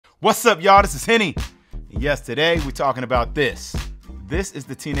What's up, y'all? This is Henny. And yes, today we're talking about this. This is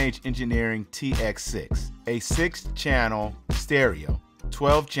the Teenage Engineering TX6, a 6-channel stereo,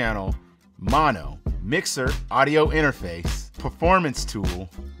 12-channel mono, mixer, audio interface, performance tool,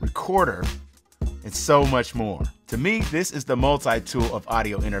 recorder, and so much more. To me, this is the multi-tool of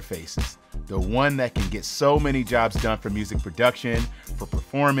audio interfaces. The one that can get so many jobs done for music production, for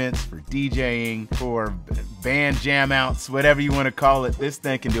performance, for DJing, for band jam outs, whatever you want to call it. This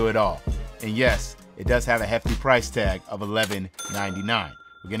thing can do it all. And yes, it does have a hefty price tag of $11.99.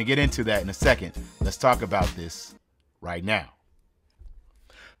 We're going to get into that in a second. Let's talk about this right now.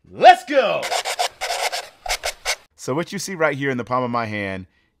 Let's go! So what you see right here in the palm of my hand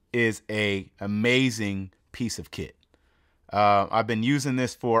is an amazing piece of kit. I've been using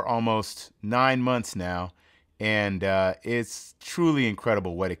this for almost 9 months now, and it's truly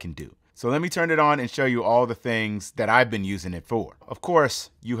incredible what it can do. So let me turn it on and show you all the things that I've been using it for. Of course,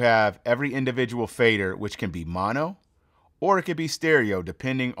 you have every individual fader, which can be mono, or it could be stereo,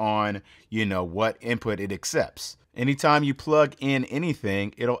 depending on, what input it accepts. Anytime you plug in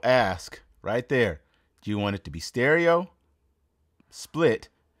anything, it'll ask right there, do you want it to be stereo, split,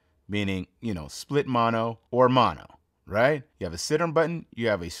 meaning, split mono or mono. Right? You have a sit-on button, you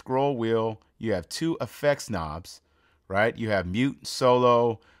have a scroll wheel, you have 2 effects knobs, right? You have mute,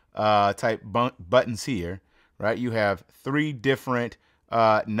 solo type buttons here, right? You have 3 different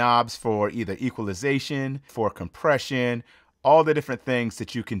knobs for either equalization, for compression, all the different things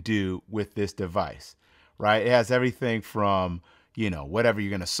that you can do with this device, right? It has everything from, whatever you're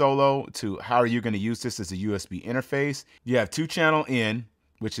going to solo to how are you going to use this as a USB interface. You have 2-channel in,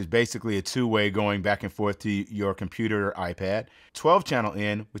 which is basically a 2-way going back and forth to your computer or iPad. 12-channel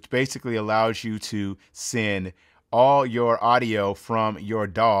in, which basically allows you to send all your audio from your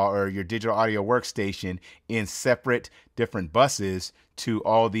DAW or your digital audio workstation in separate different buses to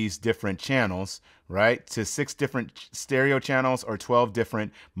all these different channels, right? To 6 different stereo channels or 12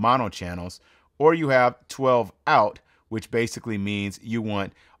 different mono channels. Or you have 12 out, which basically means you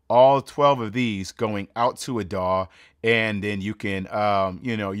want all 12 of these going out to a DAW, and then you can,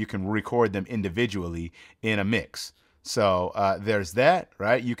 you can record them individually in a mix. So there's that,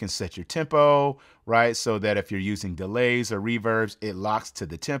 right? You can set your tempo, right? So that if you're using delays or reverbs, it locks to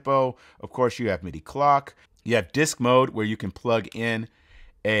the tempo. Of course, you have MIDI clock. You have disc mode where you can plug in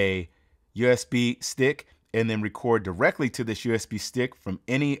a USB stick and then record directly to this USB stick from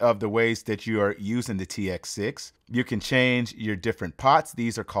any of the ways that you are using the TX6. You can change your different pots.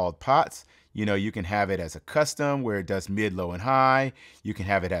 These are called pots. You can have it as a custom where it does mid, low, and high. You can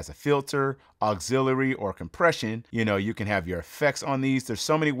have it as a filter, auxiliary, or compression. You can have your effects on these. There's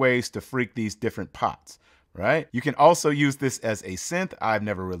so many ways to freak these different pots, right? You can also use this as a synth. I've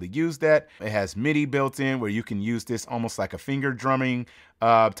never really used that. It has MIDI built in where you can use this almost like a finger drumming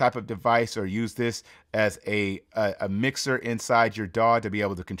type of device, or use this as a mixer inside your DAW to be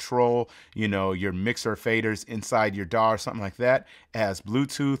able to control, your mixer faders inside your DAW or something like that. It has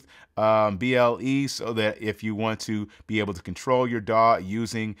Bluetooth BLE, so that if you want to be able to control your DAW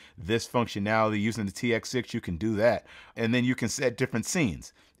using this functionality, using the TX6, you can do that. And then you can set different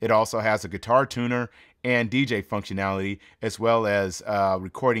scenes. It also has a guitar tuner and DJ functionality, as well as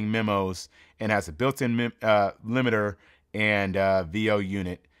recording memos, and has a built-in limiter and VO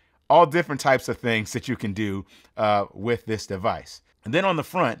unit. All different types of things that you can do with this device. And then on the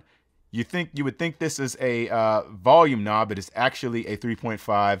front, you would think this is a volume knob, but it's actually a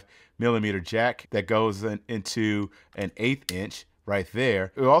 3.5 millimeter jack that goes into an 1/8 inch right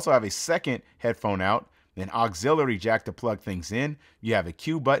there. It will also have a second headphone out, an auxiliary jack to plug things in. You have a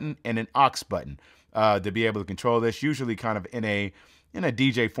Q button and an aux button to be able to control this, usually kind of in a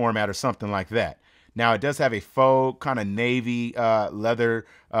DJ format or something like that. Now, it does have a faux kind of navy leather,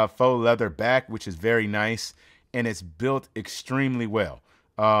 faux leather back, which is very nice, and it's built extremely well.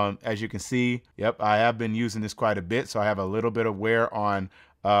 As you can see, yep, I have been using this quite a bit, so I have a little bit of wear on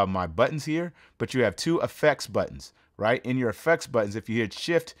my buttons here, but you have 2 effects buttons, right? In your effects buttons, if you hit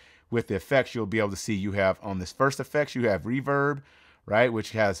shift with the effects, you'll be able to see you have on this first effects, you have reverb, right?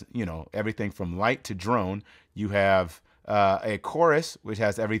 Which has, everything from light to drone. You have a chorus, which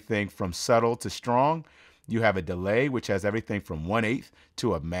has everything from subtle to strong. You have a delay, which has everything from 1/8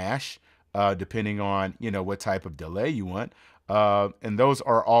 to a mash, depending on, what type of delay you want. And those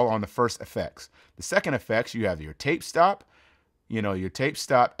are all on the first effects. The second effects, you have your tape stop. Your tape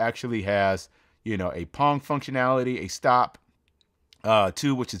stop actually has, a pong functionality, a stop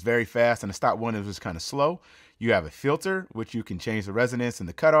 2, which is very fast, and a stop 1 is just kind of slow. You have a filter, which you can change the resonance and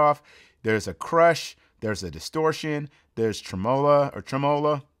the cutoff. There's a crush, there's a distortion, there's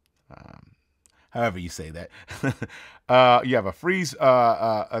tremola. however you say that. You have a freeze,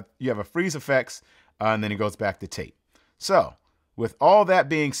 you have a freeze effects, and then it goes back to tape. So with all that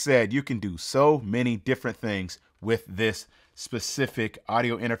being said, you can do so many different things with this specific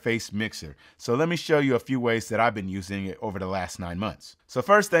audio interface mixer. So let me show you a few ways that I've been using it over the last 9 months. So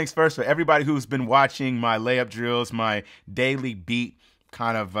first things first, for everybody who's been watching my layup drills, my daily beat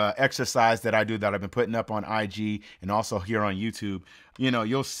kind of exercise that I do that I've been putting up on IG and also here on YouTube, you know,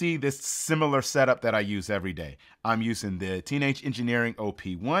 you'll see this similar setup that I use every day. I'm using the Teenage Engineering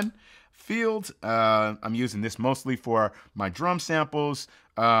OP1 field. I'm using this mostly for my drum samples,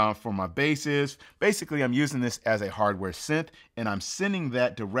 for my basses. Basically, I'm using this as a hardware synth, and I'm sending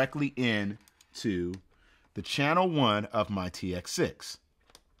that directly in to the channel 1 of my TX6.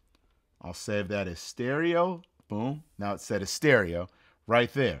 I'll save that as stereo. Boom. Now it's set as stereo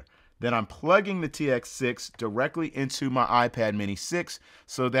right there. Then I'm plugging the TX6 directly into my iPad Mini 6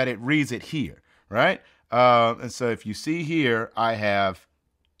 so that it reads it here, right? And so if you see here, I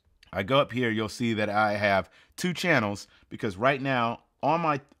go up here, you'll see that I have 2 channels because right now on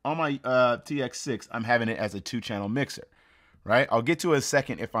my TX6, I'm having it as a 2-channel mixer, right? I'll get to it in a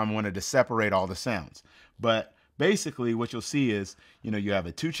second if I wanted to separate all the sounds. But basically what you'll see is, you know, you have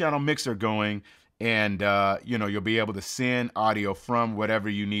a 2-channel mixer going, and, you know, you'll be able to send audio from whatever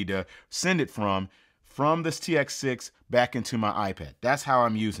you need to send it from this TX6 back into my iPad. That's how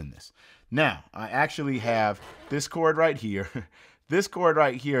I'm using this. Now, I actually have this cord right here. This cord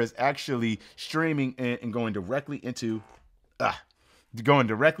right here is actually streaming and going directly into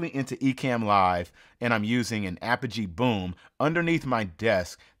Ecamm Live, and I'm using an Apogee Boom underneath my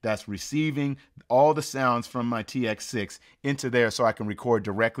desk that's receiving all the sounds from my TX6 into there so I can record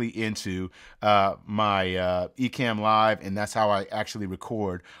directly into my Ecamm Live, and that's how I actually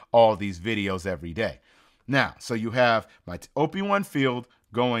record all these videos every day. Now, so you have my OP1 field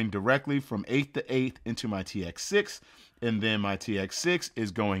going directly from 8th to 8th into my TX6, and then my TX6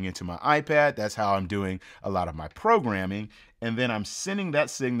 is going into my iPad. That's how I'm doing a lot of my programming. And then I'm sending that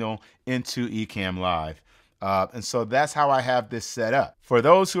signal into Ecamm Live. And so that's how I have this set up. For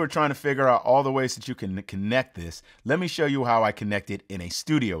those who are trying to figure out all the ways that you can connect this, let me show you how I connect it in a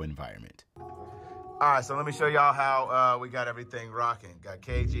studio environment. All right, so let me show y'all how we got everything rocking. Got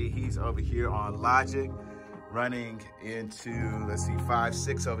KG, he's over here on Logic, running into, let's see,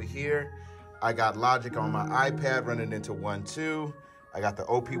 5.6 over here. I got Logic on my iPad running into 1.2. I got the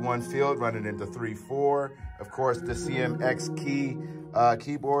OP1 field running into 3.4. Of course, the CMX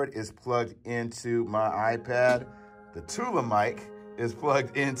keyboard is plugged into my iPad. The Tula mic is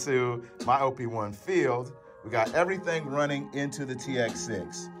plugged into my OP1 field. We got everything running into the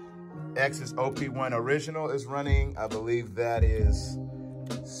TX6. X's OP1 original is running, I believe that is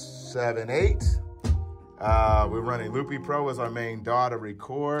 7.8. We're running Loopy Pro as our main DAW to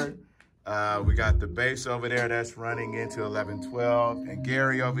record. We got the bass over there that's running into 11.12, and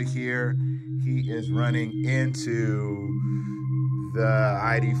Gary over here, he is running into the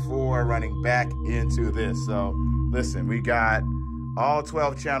ID4, running back into this. So listen, we got all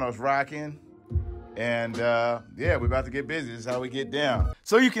 12 channels rocking, and yeah, we're about to get busy. This is how we get down.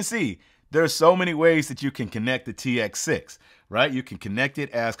 So you can see there's so many ways that you can connect the TX6, right? You can connect it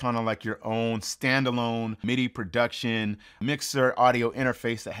as kind of like your own standalone MIDI production mixer audio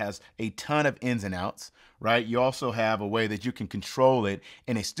interface that has a ton of ins and outs, right? You also have a way that you can control it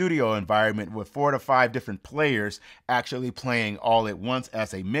in a studio environment with 4 to 5 different players actually playing all at once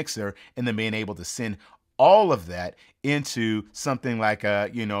as a mixer, and then being able to send all of that into something like a,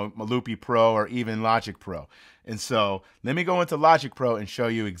 you know, Loopy Pro or even Logic Pro. And so let me go into Logic Pro and show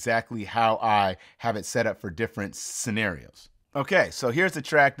you exactly how I have it set up for different scenarios. Okay, so here's the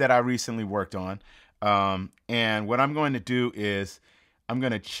track that I recently worked on. And what I'm going to do is I'm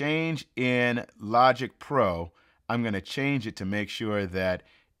going to change in Logic Pro. I'm going to change it to make sure that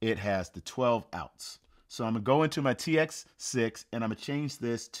it has the 12 outs. So I'm going to go into my TX6 and I'm going to change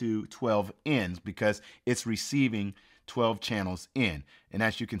this to 12 ins because it's receiving 12 channels in. And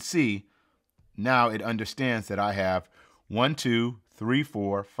as you can see, now it understands that I have 1, 2, 3,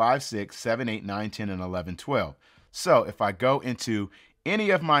 4, 5, 6, 7, 8, 9, 10, and 11, 12. So if I go into any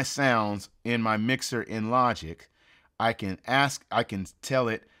of my sounds in my mixer in Logic, I can tell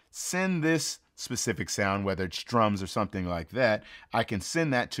it, send this specific sound, whether it's drums or something like that. I can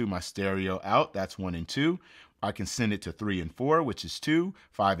send that to my stereo out, that's 1 and 2. I can send it to 3 and 4, which is 2,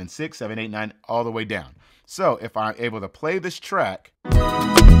 5 and 6, 7, 8, 9, all the way down. So if I'm able to play this track,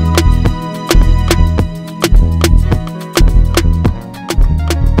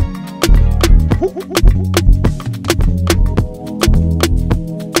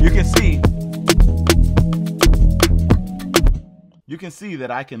 you can see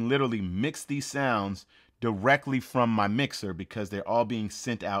that I can literally mix these sounds directly from my mixer because they're all being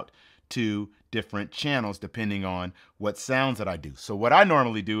sent out to different channels depending on what sounds that I do. So what I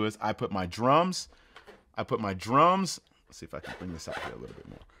normally do is I put my drums, let's see if I can bring this out here a little bit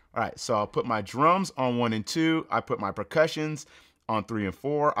more. All right, so I'll put my drums on 1 and 2. I put my percussions on 3 and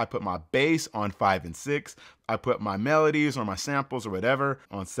 4. I put my bass on 5 and 6. I put my melodies or my samples or whatever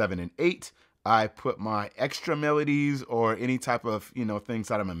on 7 and 8. I put my extra melodies or any type of, things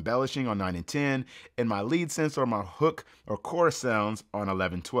that I'm embellishing on 9 and 10, and my lead synths or my hook or chorus sounds on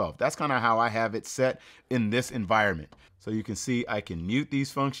 11, 12. That's kind of how I have it set in this environment. So you can see I can mute these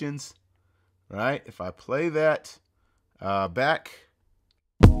functions, right? If I play that back.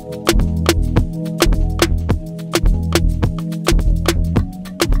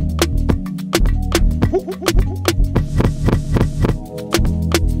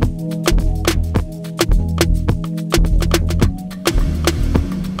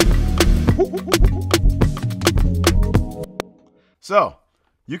 So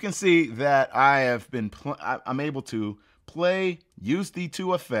you can see that I'm able to use the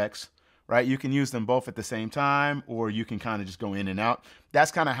two effects, right? You can use them both at the same time, or you can kind of just go in and out. That's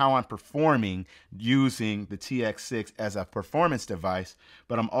kind of how I'm performing using the TX6 as a performance device,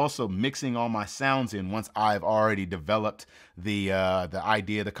 but I'm also mixing all my sounds in once I've already developed the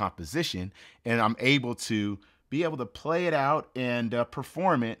idea, the composition, and I'm able to play it out and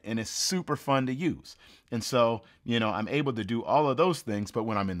perform it, and it's super fun to use. And so, I'm able to do all of those things, but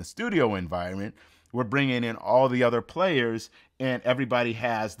when I'm in the studio environment, we're bringing in all the other players and everybody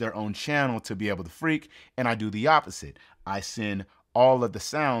has their own channel to be able to freak, and I do the opposite. I send all of the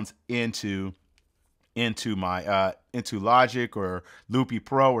sounds into my into Logic or Loopy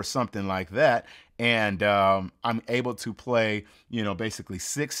Pro or something like that, and I'm able to play basically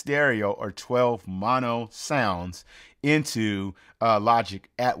 6 stereo or 12 mono sounds into Logic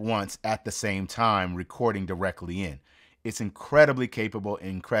at once at the same time, recording directly in. It's incredibly capable,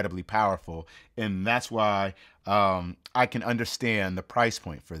 incredibly powerful, and that's why I can understand the price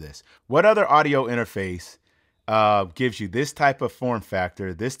point for this. What other audio interface gives you this type of form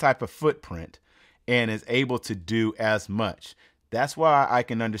factor, this type of footprint, and is able to do as much? That's why I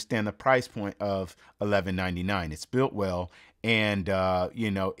can understand the price point of $11.99. It's built well, and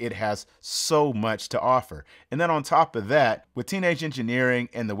it has so much to offer. And then on top of that, with Teenage Engineering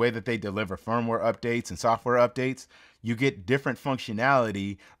and the way that they deliver firmware updates and software updates, you get different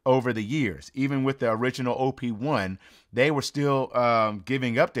functionality over the years. Even with the original OP1, they were still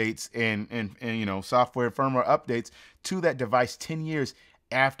giving updates and software firmware updates to that device 10 years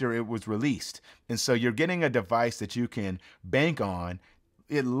after it was released. And so you're getting a device that you can bank on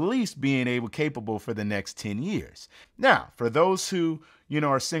at least being capable for the next 10 years. Now, for those who,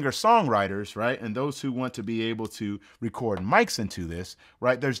 are singer-songwriters, right, and those who want to be able to record mics into this,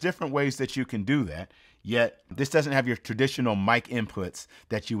 right, there's different ways that you can do that. Yet this doesn't have your traditional mic inputs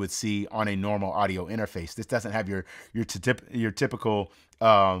that you would see on a normal audio interface. This doesn't have your typical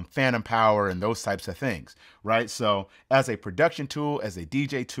phantom power and those types of things, right? So as a production tool, as a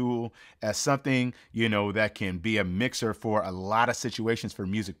DJ tool, as something, that can be a mixer for a lot of situations for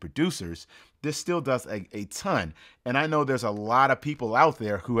music producers, this still does a ton. And I know there's a lot of people out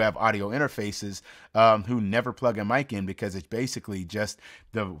there who have audio interfaces who never plug a mic in because it's basically just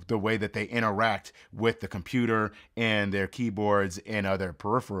the way that they interact with the computer and their keyboards and other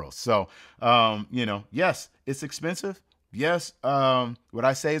peripherals. So, yes, it's expensive. Yes, would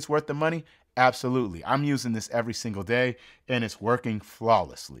I say it's worth the money? Absolutely. I'm using this every single day and it's working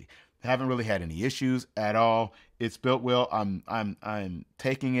flawlessly. Haven't really had any issues at all. It's built well. I'm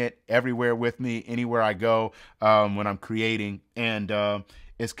taking it everywhere with me, anywhere I go when I'm creating, and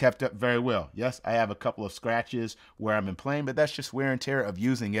it's kept up very well. Yes, I have a couple of scratches where I've been playing, but that's just wear and tear of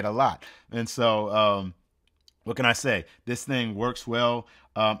using it a lot. And so what can I say? This thing works well.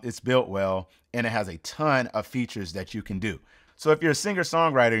 It's built well, and it has a ton of features that you can do. So if you're a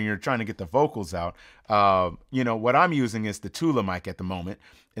singer-songwriter and you're trying to get the vocals out, what I'm using is the Tula mic at the moment.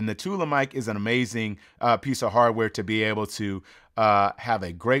 And the Tula mic is an amazing piece of hardware to be able to have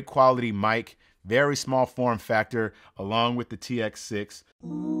a great quality mic, very small form factor, along with the TX6.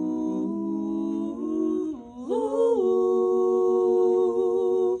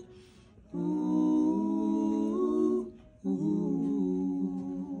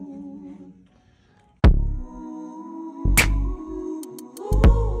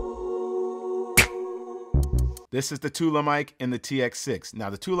 This is the Tula mic and the TX6. Now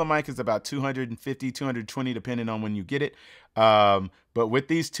the Tula mic is about 250, 220, depending on when you get it. But with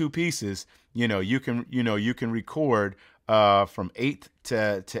these two pieces, you can record from eighth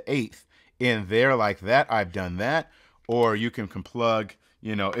to eighth in there like that. I've done that. or you can plug,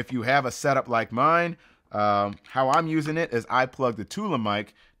 you know, if you have a setup like mine, how I'm using it is I plug the Tula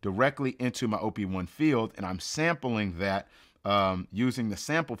mic directly into my OP1 field, and I'm sampling that using the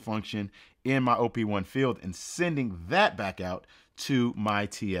sample function in my OP1 field and sending that back out to my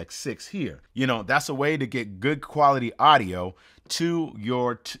TX6 here. You know, that's a way to get good quality audio to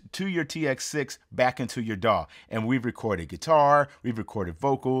your TX6 back into your DAW. And we've recorded guitar, we've recorded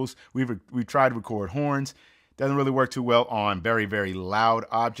vocals, we've tried to record horns. Doesn't really work too well on very, very loud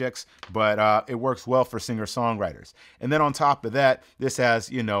objects, but it works well for singer-songwriters. And then on top of that, this has,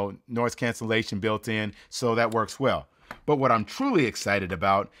 you know, noise cancellation built in, so that works well. But what I'm truly excited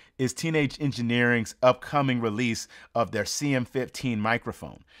about is Teenage Engineering's upcoming release of their CM15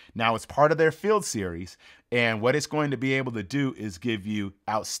 microphone. Now, it's part of their Field series, and what it's going to be able to do is give you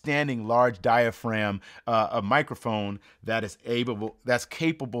outstanding large diaphragm, a microphone that is that's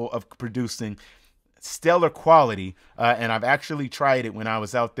capable of producing stellar quality, and I've actually tried it when I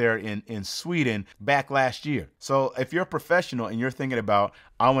was out there in Sweden back last year. So if you're a professional and you're thinking about,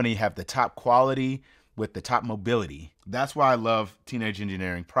 I want to have the top quality with the top mobility, that's why I love Teenage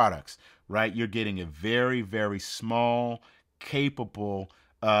Engineering products, right? You're getting a very, very small, capable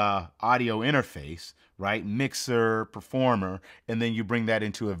audio interface, right? Mixer, performer, and then you bring that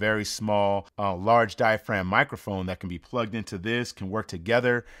into a very small, large diaphragm microphone that can be plugged into this, can work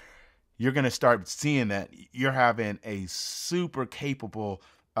together. You're going to start seeing that you're having a super capable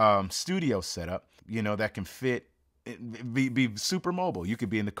studio setup, you know, that can fit, be super mobile. You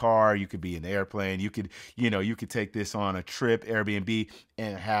could be in the car, you could be in the airplane, you could, you know, you could take this on a trip, Airbnb,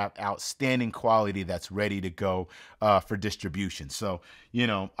 and have outstanding quality that's ready to go for distribution. So, you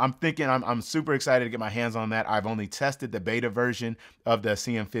know, I'm thinking I'm super excited to get my hands on that. I've only tested the beta version of the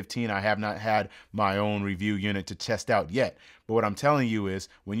CM15. I have not had my own review unit to test out yet. But what I'm telling you is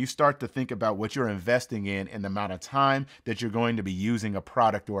when you start to think about what you're investing in and the amount of time that you're going to be using a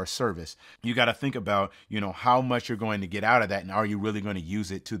product or a service, you got to think about, you know, how much you're going to get out of that, and are you really going to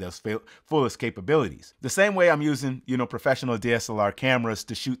use it to those fullest capabilities? The same way I'm using, you know, professional DSLR cameras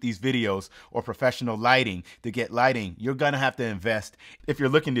to shoot these videos, or professional lighting to get lighting, you're going to have to invest if you're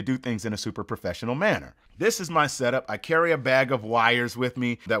looking to do things in a super professional manner. This is my setup. I carry a bag of wires with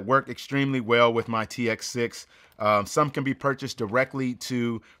me that work extremely well with my TX6. Some can be purchased directly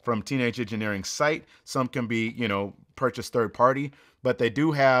from Teenage Engineering's site. Some can be, you know, purchased third party, but they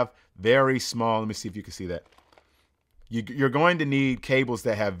do have very small, let me see if you can see that. You're going to need cables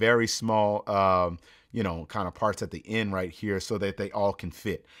that have very small, you know, kind of parts at the end right here so that they all can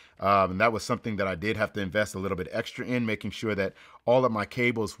fit. And that was something that I did have to invest a little bit extra in, making sure that all of my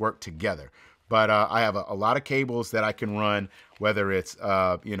cables work together. But I have a lot of cables that I can run, whether it's,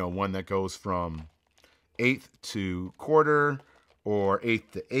 you know, one that goes from 1/8 to 1/4, or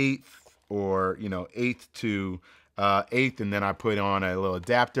 1/8 to 1/8, or, you know, 1/8 to 1/8, and then I put on a little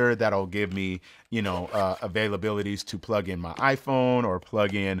adapter that'll give me, you know, availabilities to plug in my iPhone or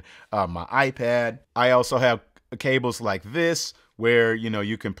plug in my iPad. I also have cables like this where, you know,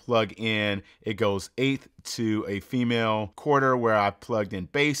 you can plug in, it goes 1/8 to a female 1/4 where I plugged in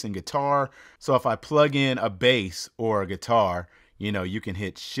bass and guitar. So if I plug in a bass or a guitar, you know, you can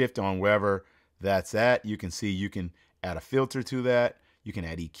hit shift on wherever that's at. You can see you can add a filter to that. You can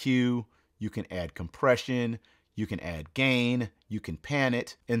add EQ. You can add compression. You can add gain. You can pan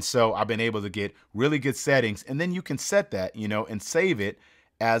it. And so I've been able to get really good settings. And then you can set that, you know, and save it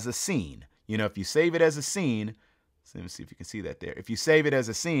as a scene. You know, if you save it as a scene, so let me see if you can see that there. If you save it as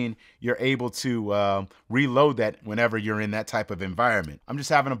a scene, you're able to reload that whenever you're in that type of environment. I'm just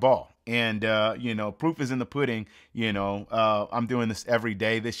having a ball. And, you know, proof is in the pudding. You know, I'm doing this every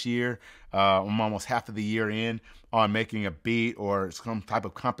day this year. I'm almost half of the year in on making a beat or some type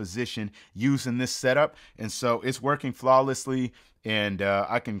of composition using this setup. And so it's working flawlessly, and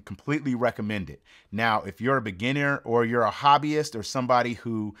I can completely recommend it. Now, if you're a beginner or you're a hobbyist or somebody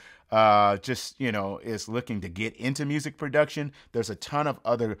who just, you know, is looking to get into music production, there's a ton of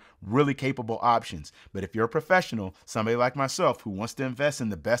other really capable options. But if you're a professional, somebody like myself who wants to invest in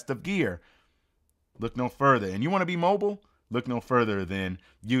the best of gear, look no further. And you want to be mobile? Look no further than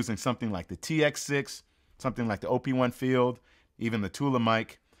using something like the TX6, something like the OP1 Field, even the Tula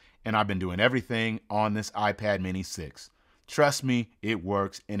mic. And I've been doing everything on this iPad Mini 6. Trust me, it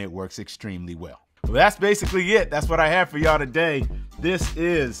works, and it works extremely well. Well, that's basically it. That's what I have for y'all today. This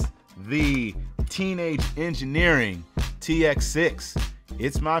is the Teenage Engineering TX6.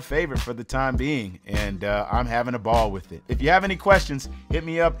 It's my favorite for the time being, and I'm having a ball with it. If you have any questions, hit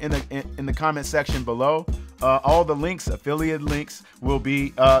me up in the comment section below. All the links, affiliate links, will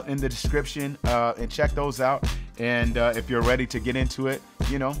be in the description, and check those out. And if you're ready to get into it,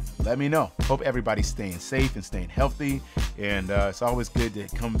 you know, let me know. Hope everybody's staying safe and staying healthy. And it's always good to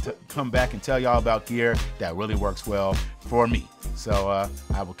come back and tell y'all about gear that really works well for me. So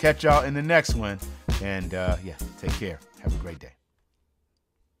I will catch y'all in the next one. And yeah, take care. Have a great day.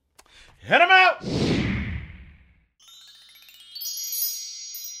 Head 'em out!